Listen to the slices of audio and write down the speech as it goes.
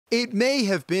It may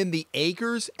have been the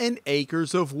acres and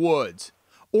acres of woods,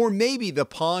 or maybe the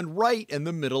pond right in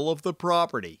the middle of the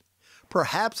property.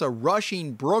 Perhaps a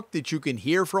rushing brook that you can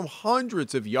hear from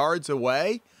hundreds of yards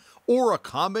away, or a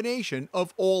combination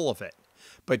of all of it.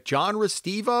 But John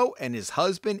Restivo and his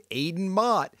husband Aidan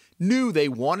Mott knew they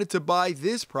wanted to buy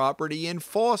this property in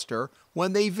Foster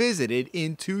when they visited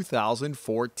in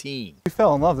 2014. We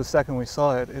fell in love the second we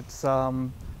saw it.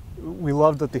 We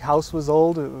loved that the house was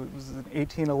old. It was an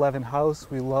 1811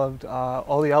 house. We loved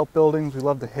all the outbuildings. We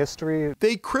loved the history.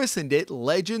 They christened it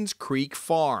Legends Creek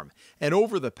Farm, and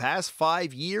over the past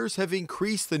 5 years have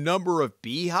increased the number of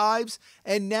beehives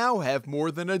and now have more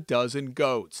than a dozen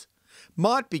goats.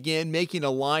 Mott began making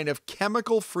a line of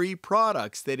chemical-free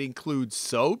products that include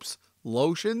soaps,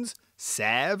 lotions,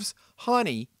 salves,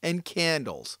 honey, and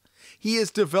candles. He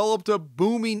has developed a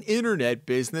booming internet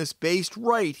business based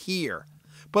right here.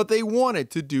 But they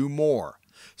wanted to do more.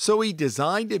 So he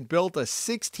designed and built a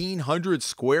 1,600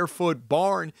 square foot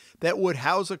barn that would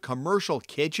house a commercial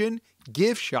kitchen,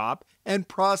 gift shop, and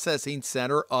processing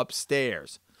center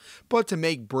upstairs. But to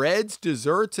make breads,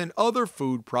 desserts, and other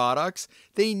food products,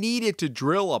 they needed to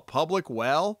drill a public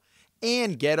well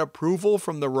and get approval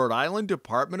from the Rhode Island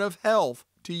Department of Health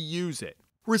to use it.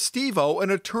 Restivo, an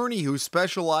attorney who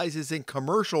specializes in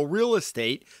commercial real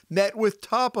estate, met with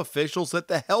top officials at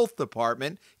the health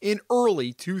department in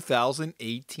early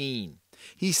 2018.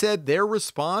 He said their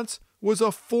response was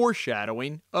a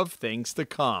foreshadowing of things to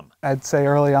come. I'd say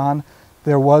early on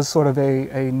there was sort of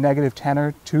a negative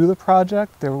tenor to the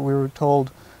project. We were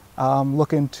told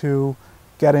look into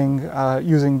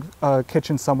using a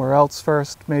kitchen somewhere else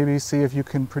first, maybe see if you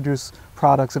can produce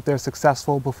products if they're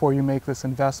successful before you make this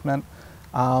investment.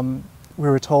 We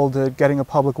were told that getting a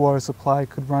public water supply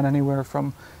could run anywhere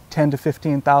from $10,000 to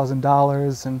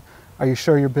 $15,000, and are you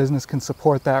sure your business can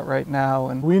support that right now?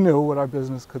 And we knew what our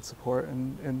business could support,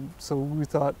 and so we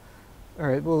thought, all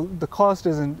right, well, the cost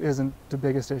isn't the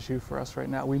biggest issue for us right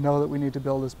now. We know that we need to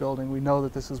build this building. We know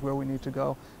that this is where we need to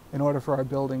go in order for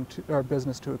our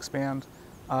business to expand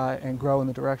and grow in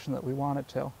the direction that we want it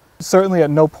to. Certainly at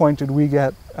no point did we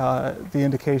get the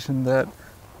indication that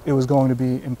it was going to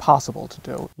be impossible to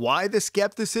do. Why the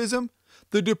skepticism?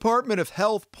 The Department of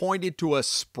Health pointed to a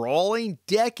sprawling,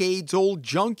 decades-old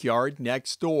junkyard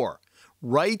next door,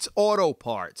 Wright's Auto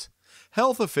Parts.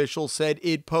 Health officials said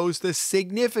it posed a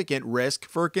significant risk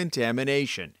for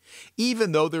contamination,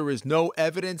 even though there is no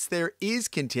evidence there is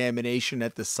contamination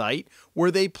at the site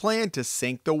where they plan to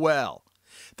sink the well.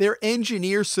 Their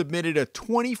engineer submitted a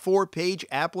 24-page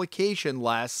application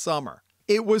last summer.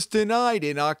 It was denied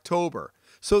in October.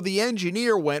 So the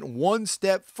engineer went one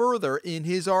step further in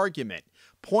his argument,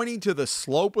 pointing to the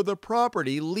slope of the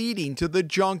property leading to the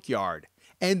junkyard,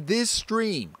 and this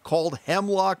stream, called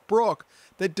Hemlock Brook,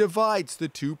 that divides the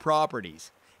two properties.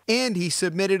 And he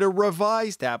submitted a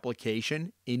revised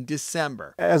application in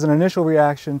December. As an initial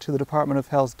reaction to the Department of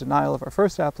Health's denial of our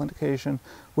first application,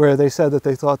 where they said that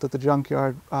they thought that the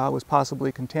junkyard was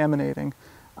possibly contaminating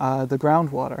the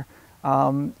groundwater,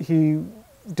 he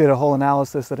did a whole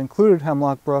analysis that included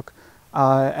Hemlock Brook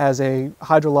as a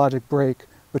hydrologic break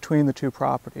between the two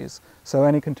properties. So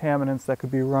any contaminants that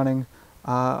could be running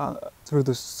through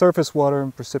the surface water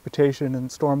and precipitation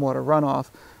and stormwater runoff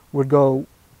would go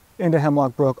into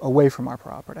Hemlock Brook away from our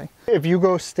property. If you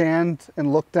go stand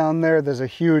and look down there, there's a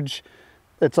huge,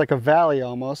 it's like a valley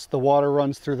almost. The water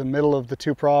runs through the middle of the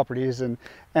two properties, and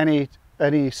any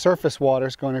surface water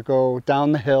is going to go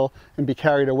down the hill and be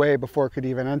carried away before it could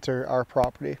even enter our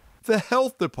property. The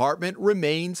health department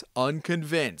remains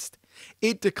unconvinced.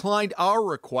 It declined our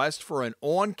request for an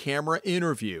on-camera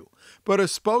interview, but a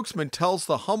spokesman tells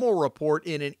the Hummel Report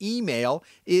in an email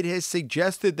it has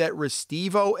suggested that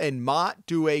Restivo and Mott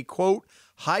do a, quote,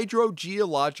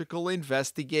 hydrogeological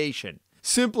investigation.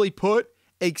 Simply put,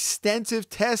 extensive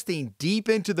testing deep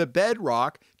into the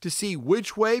bedrock to see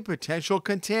which way potential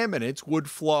contaminants would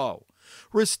flow.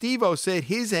 Restivo said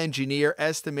his engineer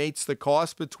estimates the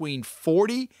cost between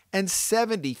 $40,000 and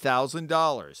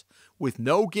 $70,000, with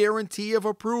no guarantee of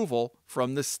approval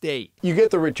from the state. You get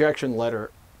the rejection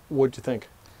letter. What'd you think?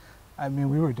 I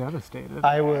mean, we were devastated.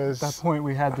 I was. At that point,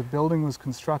 we had the building was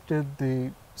constructed,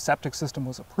 the septic system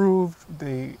was approved,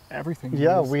 everything.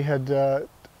 Yeah,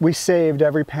 we saved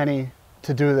every penny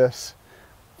to do this.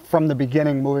 From the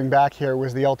beginning, moving back here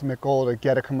was the ultimate goal, to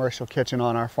get a commercial kitchen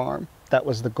on our farm. That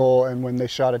was the goal, and when they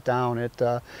shot it down,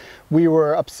 we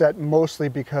were upset mostly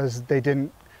because they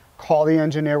didn't call the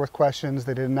engineer with questions,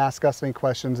 they didn't ask us any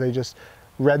questions, they just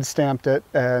red stamped it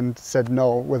and said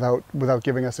no without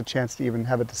giving us a chance to even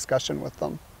have a discussion with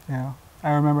them. Yeah,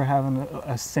 I remember having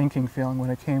a sinking feeling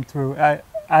when it came through. I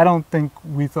I don't think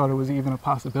we thought it was even a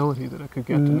possibility that it could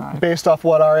get denied. Based off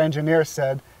what our engineer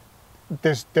said,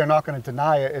 they're not going to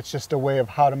deny it. It's just a way of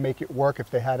how to make it work if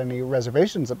they had any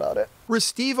reservations about it.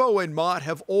 Restivo and Mott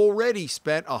have already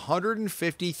spent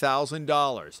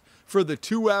 $150,000 for the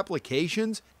 2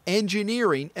 applications,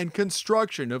 engineering, and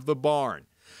construction of the barn.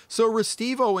 So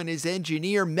Restivo and his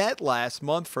engineer met last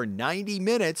month for 90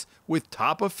 minutes with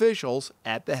top officials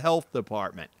at the health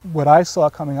department. What I saw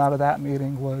coming out of that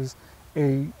meeting was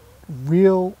a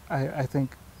real, I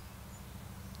think,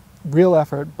 real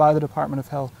effort by the Department of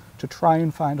Health to try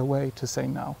and find a way to say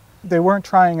no. They weren't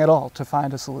trying at all to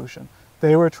find a solution.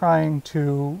 They were trying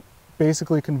to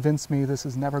basically convince me this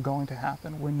is never going to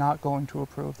happen. We're not going to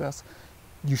approve this.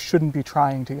 You shouldn't be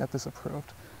trying to get this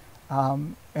approved.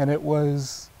 And it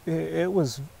was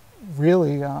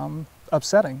really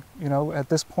upsetting. You know, at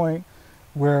this point,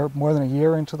 we're more than a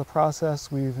year into the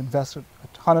process. We've invested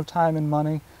a ton of time and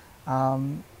money,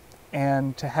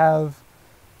 and to have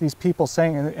these people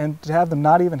saying, and to have them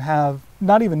not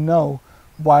even know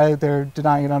why they're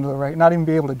denying it under the right, not even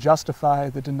be able to justify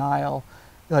the denial.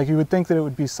 Like, you would think that it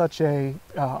would be such a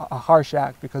harsh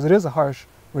act, because it is a harsh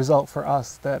result for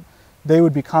us, that they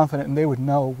would be confident and they would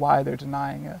know why they're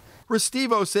denying it.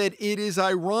 Restivo said it is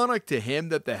ironic to him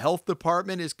that the health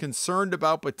department is concerned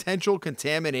about potential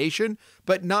contamination,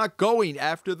 but not going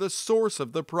after the source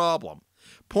of the problem,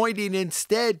 pointing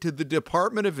instead to the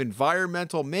Department of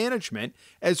Environmental Management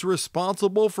as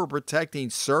responsible for protecting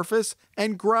surface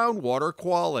and groundwater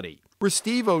quality.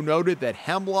 Restivo noted that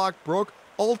Hemlock Brook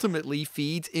ultimately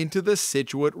feeds into the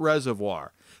Scituate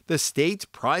Reservoir, the state's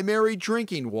primary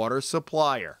drinking water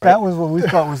supplier. That was what we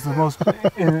thought was the most,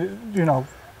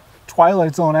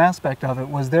 Twilight Zone aspect of it,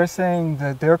 was they're saying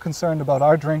that they're concerned about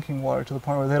our drinking water to the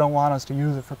point where they don't want us to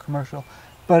use it for commercial.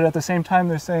 But at the same time,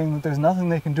 they're saying that there's nothing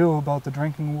they can do about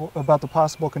the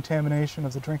possible contamination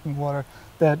of the drinking water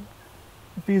that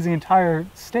feeds the entire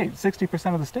state.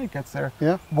 60% of the state gets their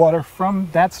water from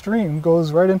that stream,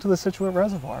 goes right into the Scituate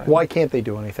Reservoir. Why can't they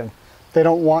do anything? They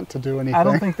don't want to do anything. I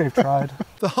don't think they've tried.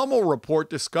 The Hummel report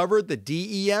discovered the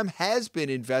DEM has been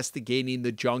investigating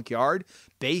the junkyard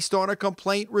based on a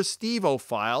complaint Restivo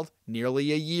filed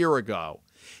nearly a year ago.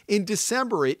 In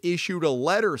December, it issued a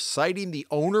letter citing the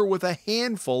owner with a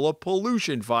handful of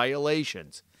pollution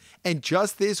violations. And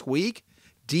just this week,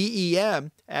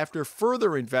 DEM, after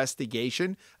further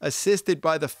investigation, assisted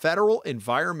by the Federal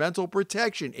Environmental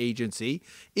Protection Agency,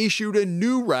 issued a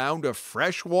new round of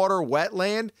freshwater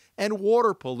wetland and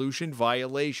water pollution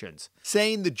violations,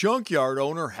 saying the junkyard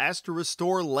owner has to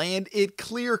restore land it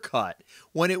clear-cut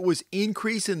when it was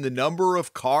increasing the number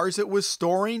of cars it was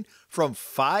storing from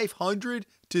 500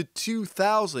 to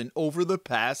 2,000 over the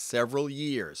past several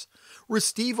years.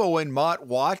 Restivo and Mott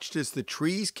watched as the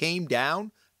trees came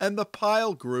down and the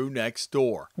pile grew next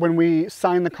door. When we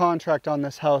signed the contract on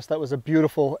this house, that was a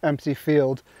beautiful empty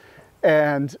field,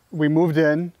 and we moved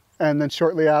in, and then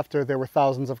shortly after there were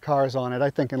thousands of cars on it.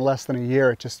 I think in less than a year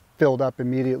it just filled up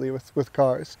immediately with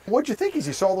cars. What'd you think as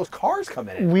you saw all those cars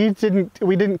coming in? We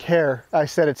didn't care. I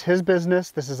said, it's his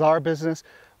business, this is our business.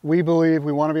 We believe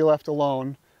we want to be left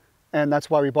alone, and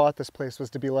that's why we bought this place, was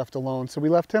to be left alone. So we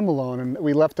left him alone, and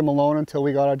we left him alone until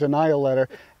we got our denial letter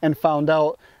and found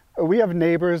out. We have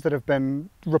neighbors that have been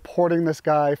reporting this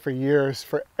guy for years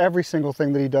for every single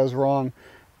thing that he does wrong,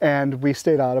 and we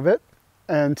stayed out of it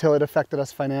until it affected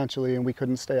us financially and we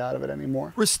couldn't stay out of it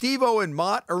anymore. Restivo and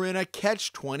Mott are in a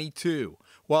catch-22.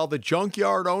 While the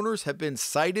junkyard owners have been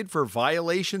cited for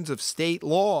violations of state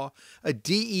law, a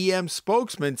DEM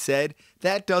spokesman said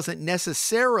that doesn't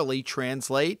necessarily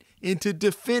translate into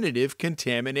definitive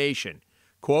contamination.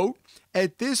 Quote,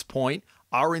 "At this point,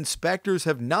 our inspectors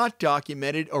have not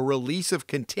documented a release of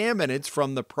contaminants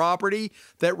from the property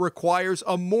that requires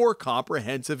a more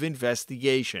comprehensive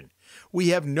investigation. We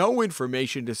have no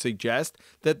information to suggest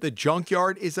that the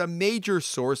junkyard is a major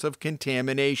source of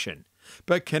contamination,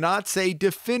 but cannot say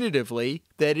definitively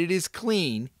that it is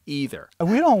clean either."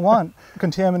 We don't want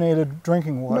contaminated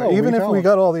drinking water. No, Even we if we don't.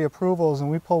 got all the approvals and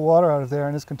we pull water out of there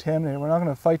and it's contaminated, we're not going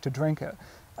to fight to drink it.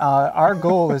 Our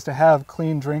goal is to have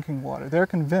clean drinking water. They're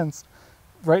convinced.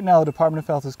 Right now, the Department of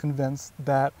Health is convinced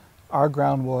that our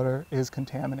groundwater is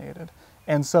contaminated.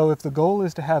 And so if the goal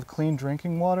is to have clean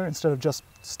drinking water, instead of just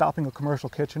stopping a commercial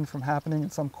kitchen from happening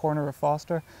in some corner of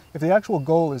Foster, if the actual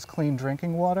goal is clean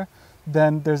drinking water,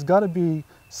 then there's got to be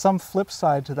some flip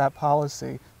side to that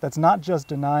policy that's not just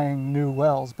denying new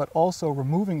wells, but also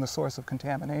removing the source of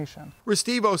contamination.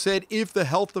 Restivo said if the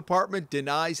health department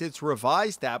denies its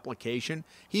revised application,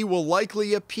 he will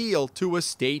likely appeal to a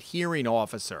state hearing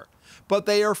officer. But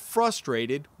they are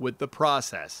frustrated with the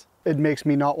process. it makes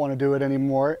me not want to do it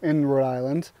anymore in Rhode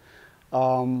Island.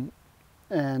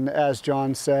 And as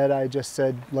John said, I just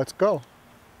said, let's go.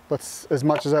 As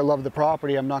much as I love the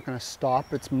property, I'm not going to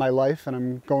stop. It's my life and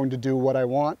I'm going to do what I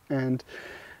want, and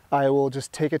I will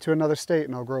just take it to another state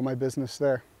and I'll grow my business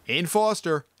there. In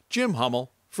Foster, Jim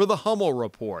Hummel for the Hummel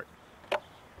Report.